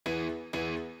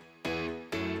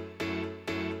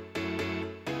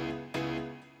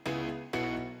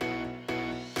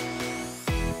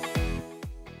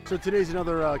So today's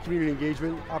another community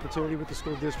engagement opportunity with the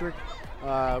school district.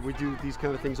 We do these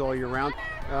kind of things all year round.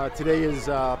 Today is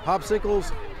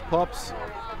Popsicles, Pups,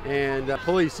 and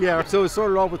police. Yeah, so it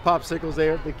started off with Popsicles.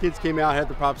 The kids came out, had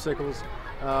the Popsicles.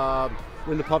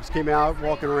 Then the Pups came out,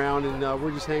 walking around, and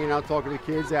we're just hanging out, talking to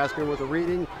kids, asking them what they're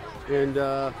reading, and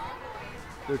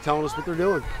they're telling us what they're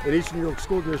doing. In Eastern New York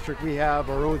School District, we have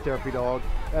our own therapy dog.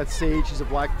 That's Sage. She's a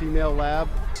black female lab.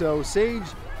 So Sage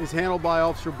is handled by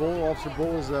Officer Bull. Officer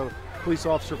Bull is a police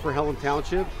officer for Helen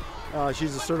Township.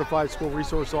 She's a certified school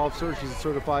resource officer. She's a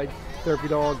certified therapy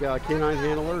dog canine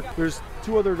handler. There's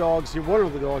two other dogs here, one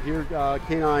other dog here,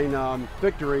 Canine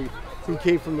Victory, who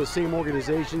came from the same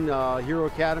organization, Hero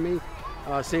Academy,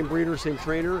 same breeder, same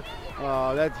trainer.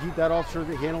 That officer,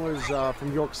 the handler, is from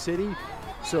New York City.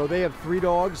 So they have three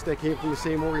dogs that came from the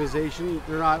same organization.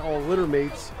 They're not all litter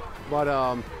mates, but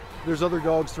there's other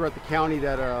dogs throughout the county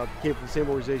that came from the same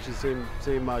organization, same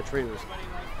trainers.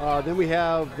 Then we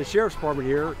have the Sheriff's Department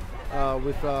here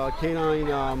with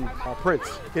Canine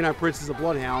Prince. Canine Prince is a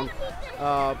bloodhound.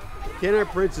 Canine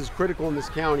Prince is critical in this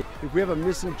county. If we have a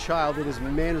missing child, it is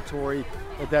mandatory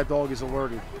that dog is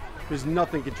alerted. There's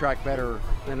nothing can track better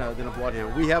than a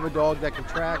bloodhound. We have a dog that can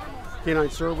track.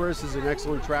 Canine Cerberus is an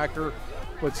excellent tracker,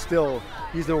 but still,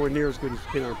 he's nowhere near as good as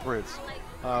Canine Prince.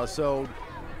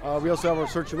 We also have our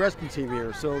search and rescue team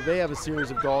here. So they have a series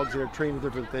of dogs that are trained with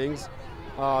different things.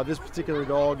 This particular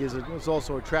dog is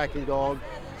also a tracking dog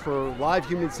for live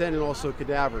human scent and also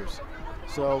cadavers.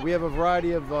 So we have a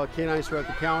variety of canines throughout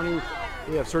the county.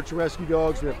 We have search and rescue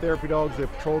dogs, we have therapy dogs, we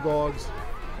have patrol dogs,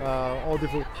 all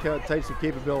different types of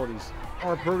capabilities.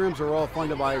 Our programs are all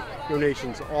funded by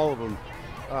donations, all of them.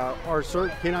 Our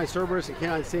Canine Cerberus and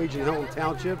Canine Sage in Helen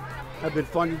Township have been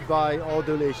funded by all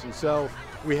donations. So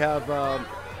we have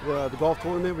the golf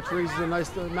tournament, which raises a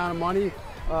nice amount of money.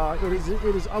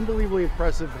 It is unbelievably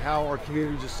impressive how our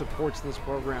community just supports this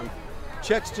program.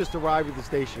 Checks just arrive at the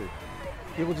station.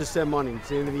 People just send money. It's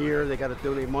the end of the year, they got to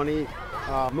donate money.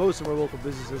 Most of our local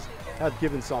businesses have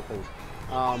given something.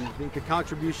 The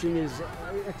contribution is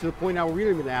to the point now where we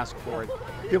don't even ask for it.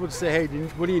 People just say, hey,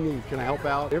 what do you need? Can I help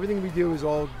out? Everything we do is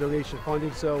all donation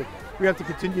funded, so we have to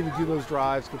continue to do those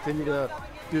drives, continue to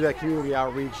do that community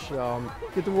outreach,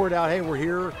 get the word out, hey, we're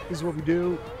here, this is what we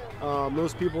do.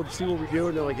 Most people see what we do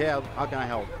and they're like, yeah, how can I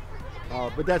help?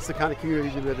 But that's the kind of community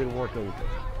that they've been working.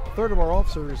 A third of our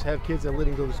officers have kids that live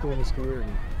and go to school in this community.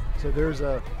 So there's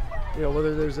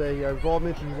whether there's a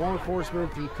involvement through law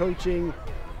enforcement, through coaching,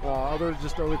 other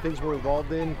things we're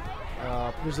involved in,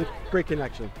 there's a great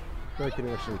connection.